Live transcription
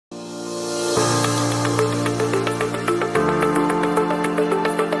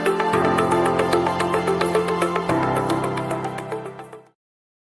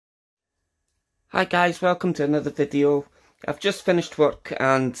Hi guys, welcome to another video. I've just finished work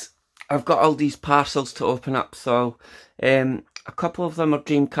and I've got all these parcels to open up. So a couple of them are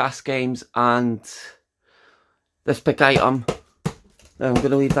Dreamcast games and this big item. I'm going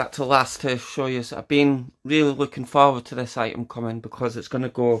to leave that to last to show you. So I've been really looking forward to this item coming because it's going to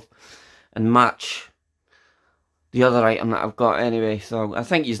go and match the other item that I've got anyway. So I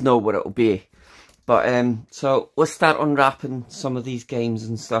think you know what it'll be. But so let's start unwrapping some of these games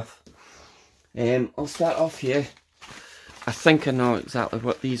and stuff. I'll start off here. I think I know exactly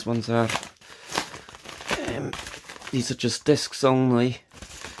what these ones are. These are just discs only.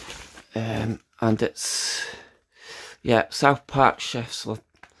 And it's, yeah, South Park Chef's Love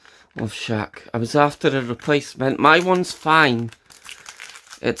Shack. I was after a replacement. My one's fine.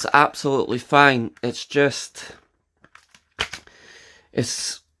 It's absolutely fine. It's just,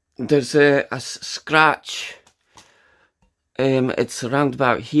 there's a scratch. It's around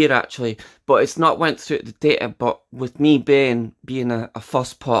about here actually, but it's not went through the data. But with me being a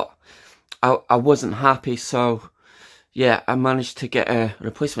fusspot, I wasn't happy. So yeah, I managed to get a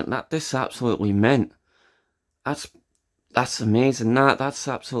replacement. This absolutely mint. That's amazing. That's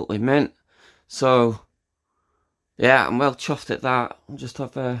absolutely mint. So yeah, I'm well chuffed at that. I'll just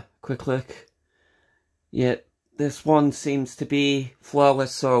have a quick look. Yeah, this one seems to be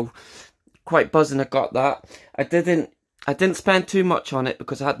flawless. So quite buzzing I got that. I didn't spend too much on it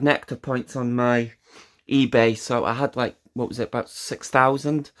because I had nectar points on my eBay. So I had like, what was it, about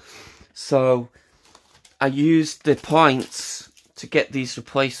 6,000. So I used the points to get these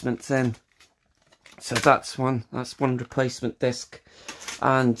replacements in. So that's one replacement disc.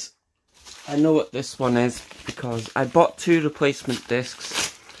 And I know what this one is because I bought 2 replacement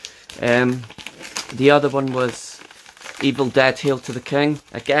discs. The other one was Evil Dead Hail to the King.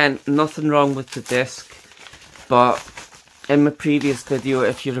 Again, nothing wrong with the disc, but in my previous video,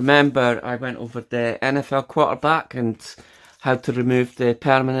 if you remember, I went over the NFL quarterback and how to remove the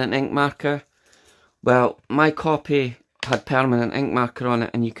permanent ink marker. Well, my copy had permanent ink marker on it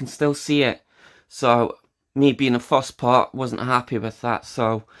and you can still see it. So me being a fusspot, wasn't happy with that.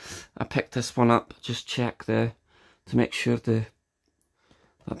 So I picked this one up, just check there to make sure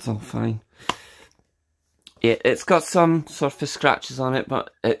that's all fine. Yeah, it's got some surface scratches on it,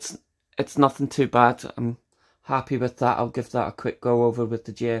 but it's nothing too bad. I'm happy with that. I'll give that a quick go over with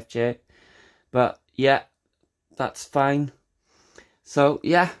the JFJ. But yeah, that's fine. So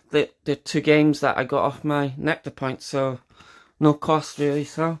yeah, the 2 games that I got off my nectar points, so no cost really,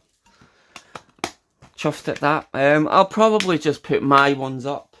 so chuffed at that. I'll probably just put my ones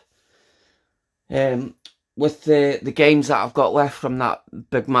up. With the games that I've got left from that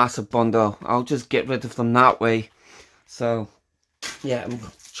big massive bundle, I'll just get rid of them that way. So yeah, I'm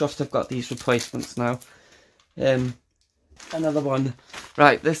chuffed I've got these replacements now. Another one,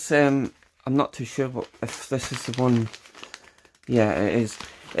 right, this I'm not too sure if this is the one. Yeah, it is.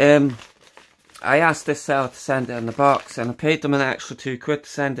 I asked this seller to send it in the box and I paid them an extra £2 to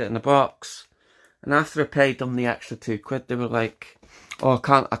send it in the box. And after I paid them the extra £2, they were like, oh,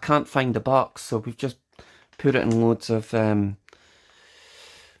 I can't find the box, so we've just put it in loads of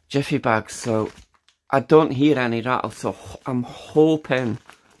jiffy bags. So I don't hear any rattle, so I'm hoping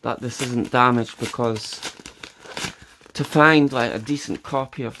that this isn't damaged, because to find like a decent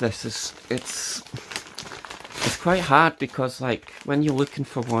copy of this it's quite hard, because like when you're looking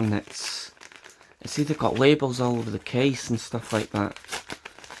for one, it's either got labels all over the case and stuff like that,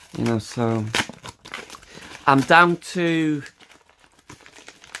 you know. So I'm down to,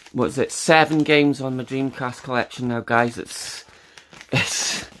 what is it, 7 games on my Dreamcast collection now, guys.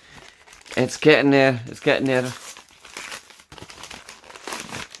 It's getting there. It's getting there.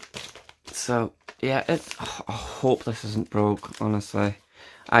 So yeah, I hope this isn't broke, honestly.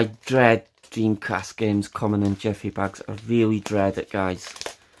 I dread Dreamcast games coming in jiffy bags. I really dread it, guys.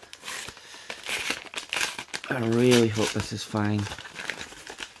 I really hope this is fine.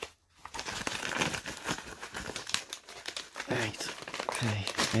 Right,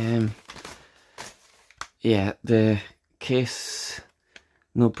 okay. Yeah, the case,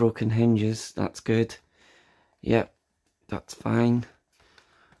 no broken hinges, that's good. Yep, that's fine.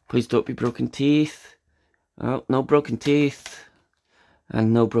 Please don't be broken teeth. Oh, no broken teeth.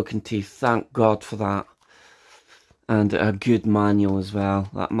 And no broken teeth. Thank God for that. And a good manual as well.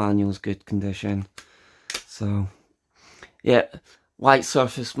 That manual's good condition. So, yeah. Light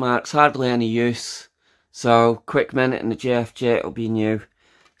surface marks. Hardly any use. So, quick minute in the JFJ. It'll be new.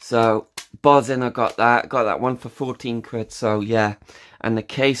 So, buzzing. I got that. Got that one for £14. So, yeah. And the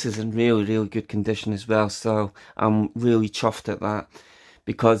case is in really, really good condition as well. So, I'm really chuffed at that.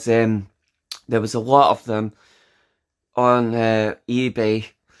 Because there was a lot of them on eBay,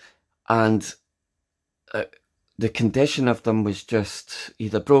 and the condition of them was just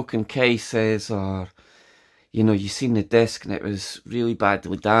either broken cases, or, you know, you seen the disc and it was really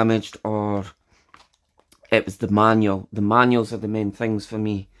badly damaged, or it was the manual. The manuals are the main things for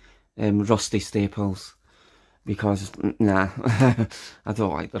me. Rusty staples, because nah, I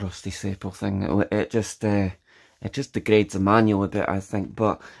don't like the rusty staple thing. It just degrades the manual a bit, I think.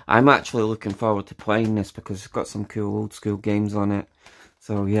 But I'm actually looking forward to playing this because it's got some cool old school games on it.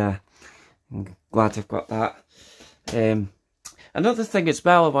 So yeah, I'm glad I've got that. Another thing as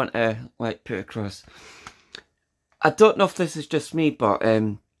well I want to like put across. I don't know if this is just me, but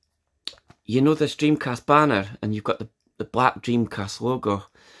you know this Dreamcast banner, and you've got the black Dreamcast logo.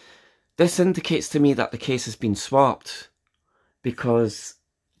 This indicates to me that the case has been swapped, because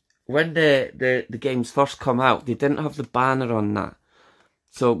when the games first come out, they didn't have the banner on that.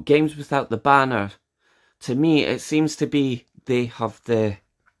 So games without the banner, to me, it seems to be they have the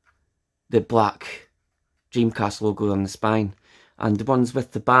black Dreamcast logo on the spine, and the ones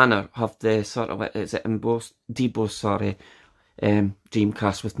with the banner have the sort of, is it embossed, debossed, sorry,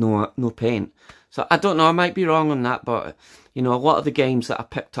 Dreamcast with no paint. So I don't know, I might be wrong on that, but you know, a lot of the games that I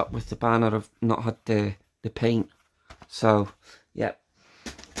picked up with the banner have not had the paint. So yeah.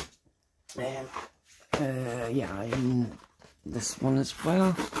 Yeah, this one as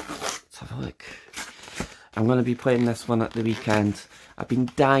well. Let's have a look. I'm going to be playing this one at the weekend. I've been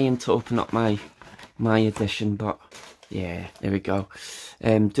dying to open up my edition, but yeah, there we go.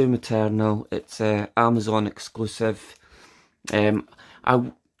 Doom Eternal. It's Amazon exclusive.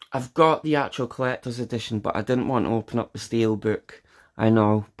 I've got the actual collector's edition, but I didn't want to open up the steelbook. I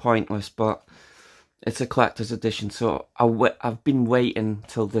know, pointless, but it's a collector's edition, so I've been waiting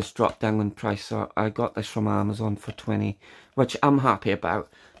till this dropped down in price, so I got this from Amazon for 20, which I'm happy about,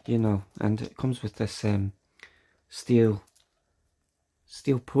 you know, and it comes with this steel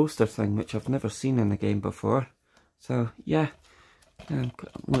poster thing, which I've never seen in a game before. So yeah, I'm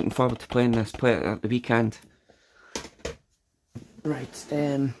looking forward to playing this, play it at the weekend. Right,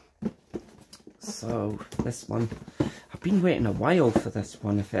 so this one, I've been waiting a while for this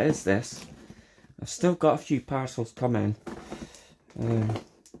one, if it is this. I've still got a few parcels coming.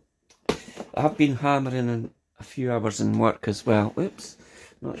 I've been hammering in a few hours in work as well. Oops,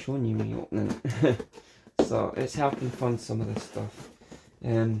 not showing you me opening it. So it's helping fund some of this stuff.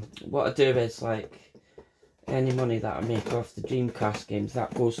 What I do is, like, any money that I make off the Dreamcast games,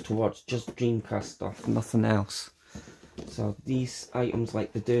 that goes towards just Dreamcast stuff, nothing else. So these items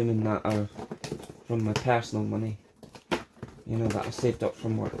like the Doom and that are from my personal money, you know, that I saved up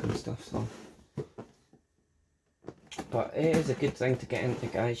from work and stuff. So, but it is a good thing to get into,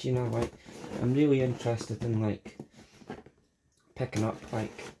 guys, you know, like, I'm really interested in, like, picking up,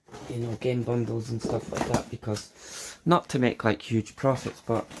 like, you know, game bundles and stuff like that, because, not to make, like, huge profits,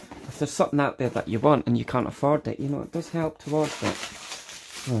 but if there's something out there that you want and you can't afford it, you know, it does help towards it.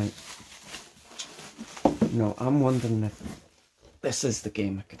 Right. No, I'm wondering if this is the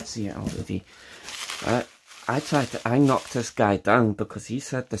game. I can see it already. I knocked this guy down because he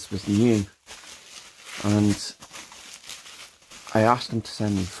said this was new, and I asked him to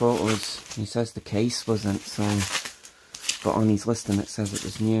send me photos. He says the case wasn't, so, but on his listing it says it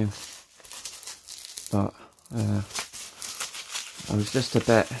was new. But I was just a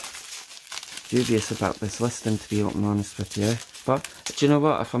bit dubious about this listing, to be open honest with you. But do you know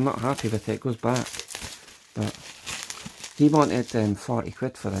what? If I'm not happy with it, it goes back. But he wanted 40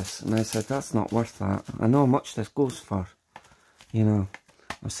 quid for this, and I said that's not worth that. I know how much this goes for, you know,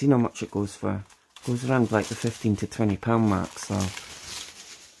 I've seen how much it goes for. It goes around like the £15 to £20 mark, so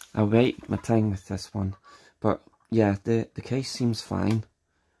I'll wait my time with this one. But yeah, the case seems fine,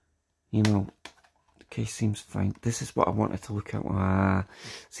 you know, the case seems fine. This is what I wanted to look at.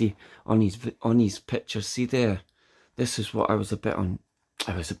 See, on his pictures, see there, this is what I was a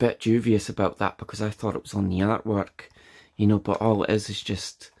bit dubious about that, because I thought it was on the artwork, you know, but all it is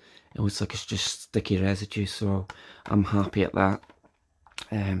just, it looks like it's just sticky residue, so I'm happy at that.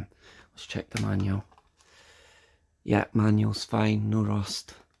 Let's check the manual. Yeah, manual's fine, no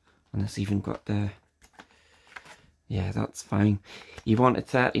rust, and it's even got the, yeah, that's fine. He wanted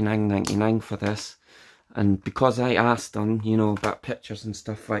 $39.99 for this, and because I asked him, you know, about pictures and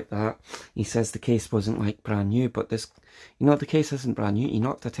stuff like that, he says the case wasn't like brand new, but this, you know, the case isn't brand new. He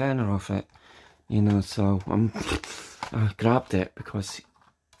knocked a tenner off it, you know, so I grabbed it because,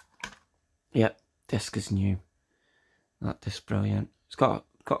 yeah, disc is new. That disc brilliant. It's got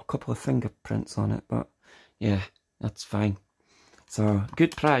a couple of fingerprints on it, but yeah, that's fine. So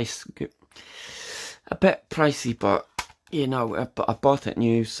good price, good, a bit pricey, but you know, I bought it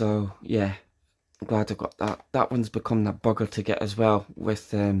new, so yeah, I'm glad I got that. That one's become that bugger to get as well,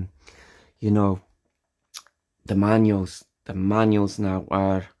 with you know, the manuals. The manuals now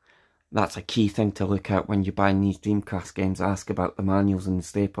are, that's a key thing to look at when you're buying these Dreamcast games. Ask about the manuals and the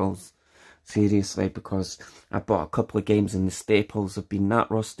staples. Seriously, because I bought a couple of games and the staples have been that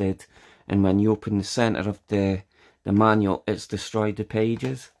rusted, and when you open the centre of the manual, it's destroyed the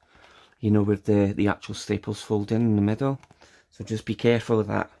pages. You know, where the actual staples fold in the middle. So just be careful of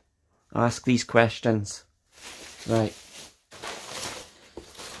that. Ask these questions. Right.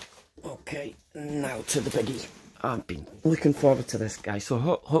 Okay, now to the biggie. I've been looking forward to this, guys. So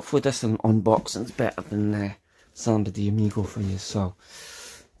hopefully this unboxing's better than Samba de Amigo for you. So,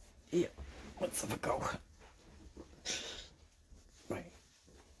 yeah, let's have a go. Right.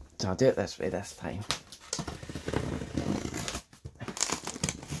 So I'll do it this way this time.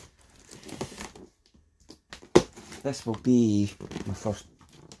 This will be my first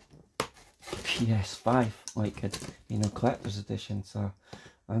PS5, like, you know, collector's edition, so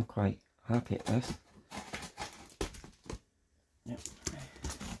I'm quite happy at this. Yep.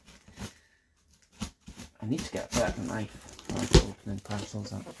 I need to get a better knife for opening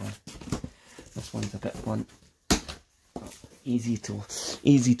parcels actually. This one's a bit blunt. Easy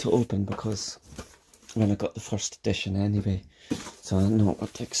to open because when I got the first edition anyway, so I know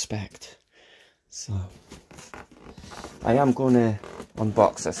what to expect. So I am going to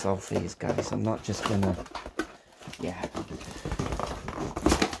unbox this all for these guys. I'm not just going to, yeah.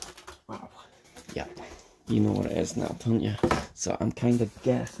 Wow. Yeah. You know what it is now, don't you? So I'm kind of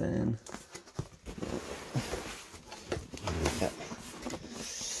guessing. Yeah.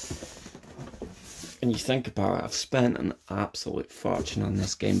 And you think about it, I've spent an absolute fortune on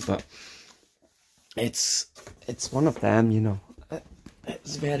this game, but it's one of them, you know. It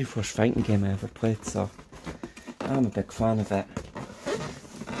was the very first fighting game I ever played, so I'm a big fan of it.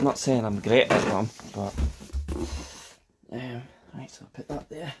 I'm not saying I'm great at them, but right, so I'll put that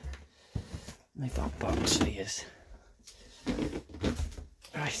there. Leave that box for you.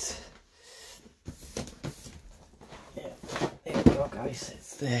 Right. Yeah, there we go, guys.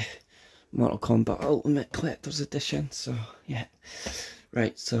 It's the Mortal Kombat Ultimate Collector's Edition. So yeah,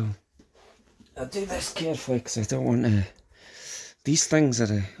 right. So I'll do this carefully because I don't want to. These things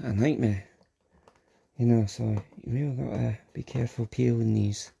are a nightmare. You know, so you really got to be careful peeling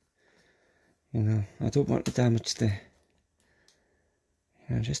these. You know, I don't want to damage the...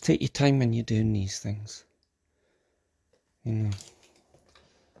 You know, just take your time when you're doing these things. You know.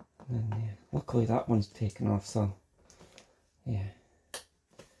 And then, yeah, luckily that one's taken off, so... Yeah.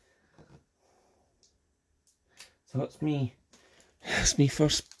 So it's me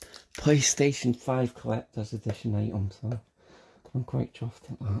first PlayStation 5 Collector's Edition item, so I'm quite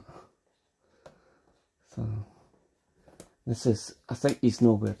chuffed at that. So, this is, I think you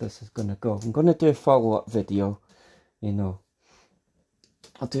know where this is going to go. I'm going to do a follow-up video, you know.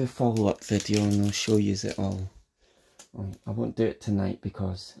 I'll do a follow-up video and I'll show you it all. I won't do it tonight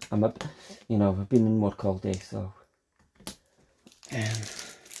because you know, I've been in work all day, so.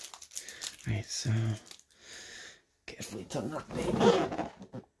 Right, so, carefully turn that baby.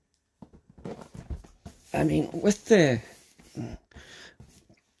 I mean, with the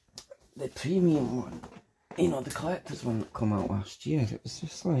premium one, you know, the collector's one that come out last year, it was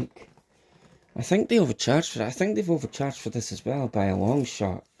just like, I think they overcharged for it. I think they've overcharged for this as well by a long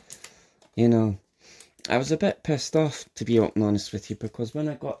shot. You know, I was a bit pissed off, to be open honest with you, because when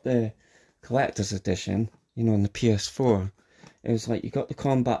I got the collector's edition, you know, on the PS4, it was like you got the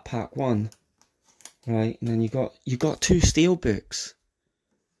Combat Pack 1, right, and then you got 2 steelbooks.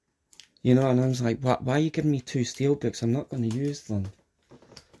 You know, and I was like, why are you giving me 2 steelbooks? I'm not going to use them.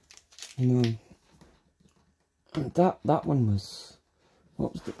 You know, and that one was,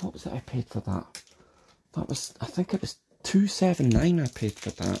 what was it I paid for that? That was, I think it was $279 I paid for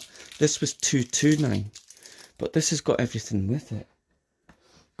that. This was $229, but this has got everything with it.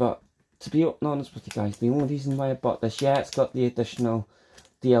 But to be honest with you guys, the only reason why I bought this, yeah, it's got the additional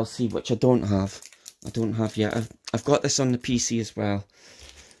DLC, which I don't have. I don't have yet. I've got this on the PC as well.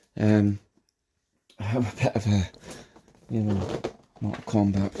 I am a bit of a, you know, Mortal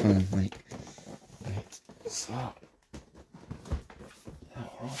Kombat fan, like. Right, so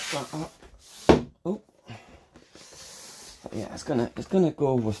I'll start up. Oh, but yeah, it's gonna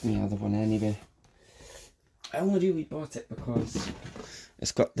go with my other one anyway. I only really bought it because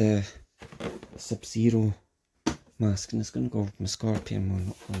it's got the Sub-Zero mask, and it's gonna go with my Scorpion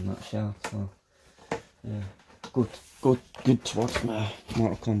one on that shelf. So yeah, good towards my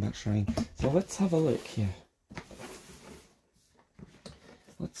Mortal Kombat shrine. So let's have a look here.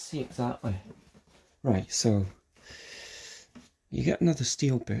 Let's see exactly. Right, so you get another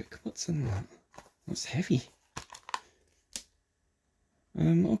steel book. What's in that? That's heavy.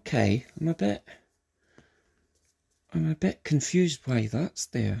 Okay, I'm a bit I'm a bit confused why that's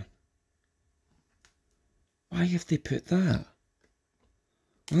there. Why have they put that?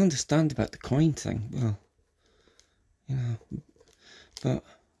 I understand about the coin thing, well, you know, but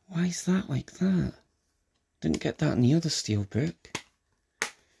why is that like that? Didn't get that in the other steelbook.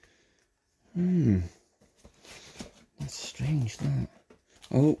 That's strange, that.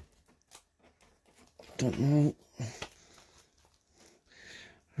 Oh, don't know.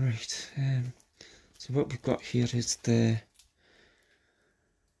 Right, so what we've got here is the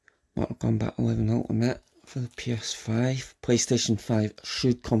Mortal Kombat 11 Ultimate for the PS5. PlayStation 5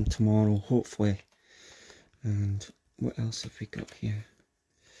 should come tomorrow, hopefully. And what else have we got here?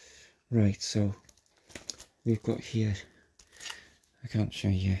 Right, so we've got here, I can't show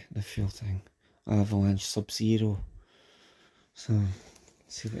you the full thing, Avalanche Sub-Zero. So,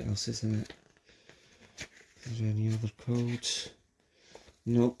 let's see what else is in it. Is there any other codes?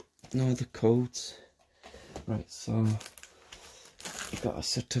 Nope, no other codes. Right, so we've got a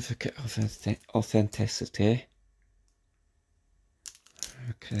certificate of authenticity.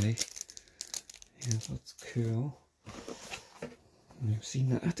 Okay, yeah, that's cool. I've seen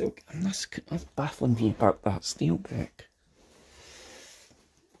that. That's baffling me about that steelbook.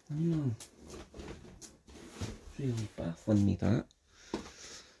 I know. Really baffling me, that.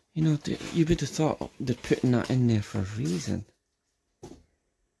 You know, you would have thought they're putting that in there for a reason.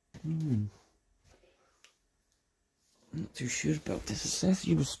 I'm not too sure about this. It says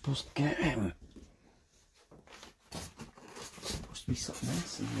you were supposed to get it. There's supposed to be something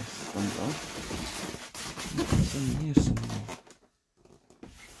else in this bundle. It's in here somewhere.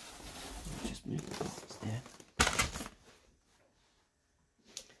 Just move this there.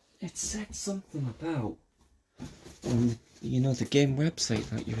 It said something about on, you know, the game website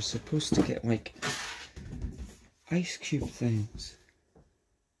that you were supposed to get like ice cube things.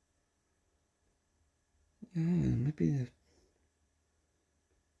 Yeah, maybe they've...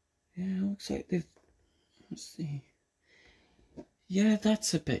 Yeah, it looks like they've... Let's see. Yeah,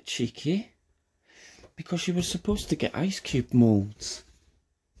 that's a bit cheeky. Because you were supposed to get ice cube molds.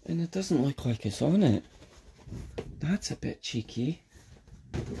 And it doesn't look like it's on it. That's a bit cheeky.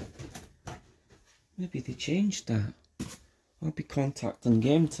 Maybe they changed that. I'll be contacting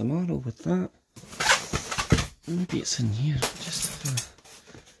Game tomorrow with that. Maybe it's in here. Just have a...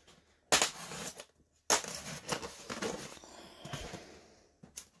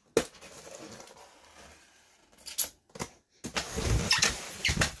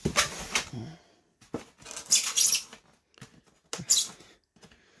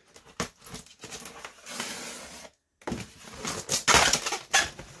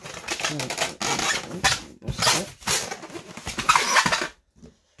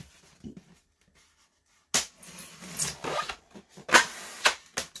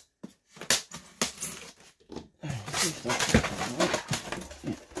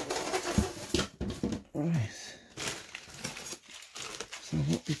 Right, so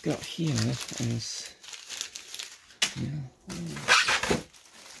what we've got here is,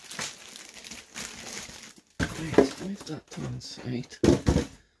 right, move that to one side.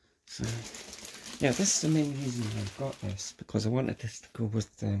 So, yeah, this is the main reason I've got this, because I wanted this to go with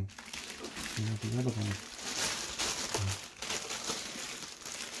you know, the other one.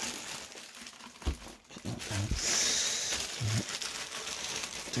 Put that down.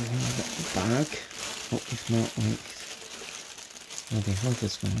 Do we have a bag? What we've not like... Oh, they have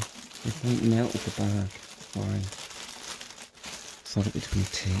this one. They've like melted the bag. Why? Thought it would have been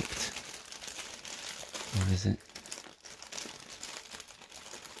taped. Or is it?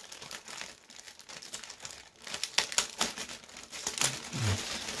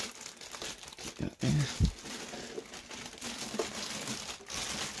 Keep that there.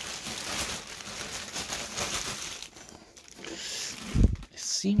 It's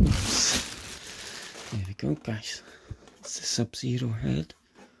seamless. There we go, guys. It's the Sub-Zero head.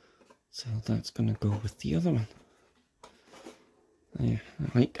 So that's gonna go with the other one. Yeah,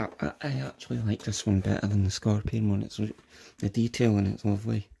 I actually like this one better than the Scorpion one. It's the detail in it's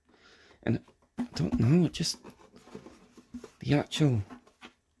lovely, and I don't know, it just the actual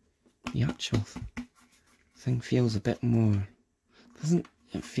thing feels a bit more. Doesn't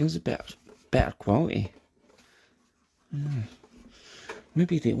it feels a bit better quality? Yeah.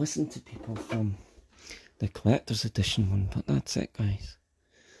 Maybe they listen to people from the collector's edition one, but that's it, guys.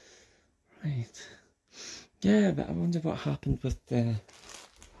 Right. Yeah, but I wonder what happened with the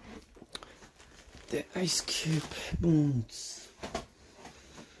ice cube molds.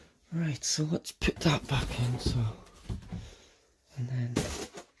 Right, so let's put that back in, so, and then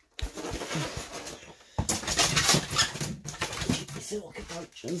keep the silicone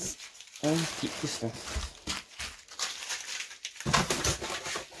pouches and keep the stuff.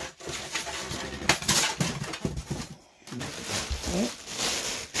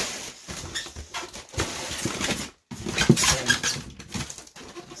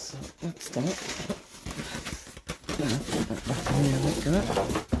 that. Back in there like that.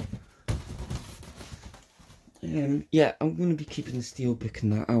 Yeah, I'm going to be keeping the steelbook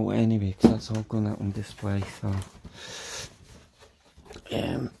and that out anyway, because that's all going out on display. So,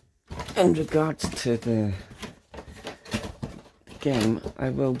 in regards to the game, I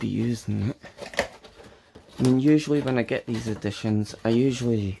will be using it. I mean, usually when I get these editions, I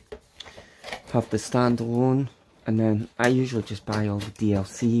usually have the standalone, and then I usually just buy all the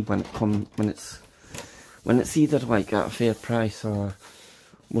DLC when it's either like at a fair price, or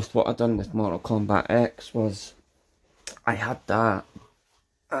with what I done with Mortal Kombat X was I had that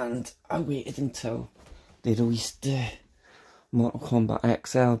and I waited until they released the Mortal Kombat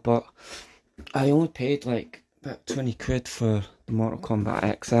XL, but I only paid like about 20 quid for the Mortal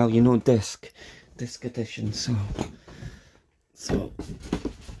Kombat XL, you know, disc edition. So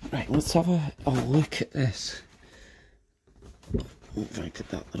right, let's have a look at this. If I did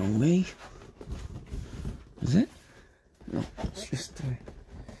that the wrong way. Is it? No, it's just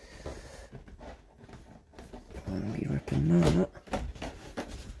I'm gonna be ripping that.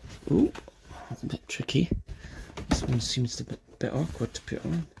 Ooh, that's a bit tricky. This one seems a bit awkward to put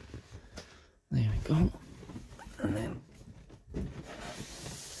on. There we go. And then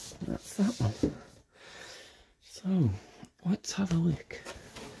that's that one. So let's have a look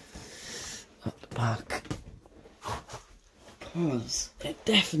at the back, because it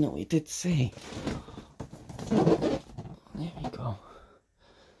definitely did say. There we go.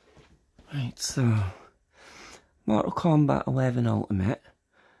 Right, so Mortal Kombat 11 Ultimate,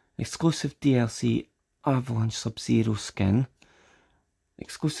 exclusive DLC Avalanche Sub-Zero skin,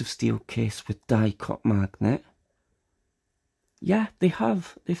 exclusive steel case with die cut magnet. Yeah,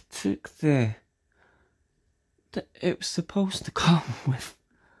 they've took it was supposed to come with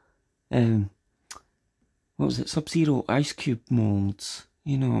what was it, Sub-Zero ice cube molds.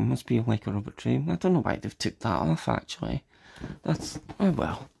 You know, it must be like a rubber dream. I don't know why they've took that off, actually. That's, oh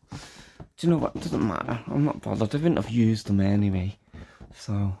well. Do you know what? It doesn't matter. I'm not bothered. I wouldn't have used them anyway.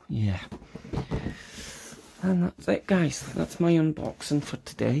 So, yeah. And that's it, guys. That's my unboxing for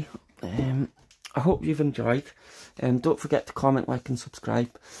today. I hope you've enjoyed. Don't forget to comment, like and subscribe.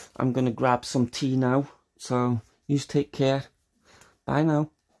 I'm going to grab some tea now. So, you take care. Bye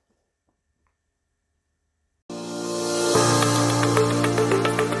now.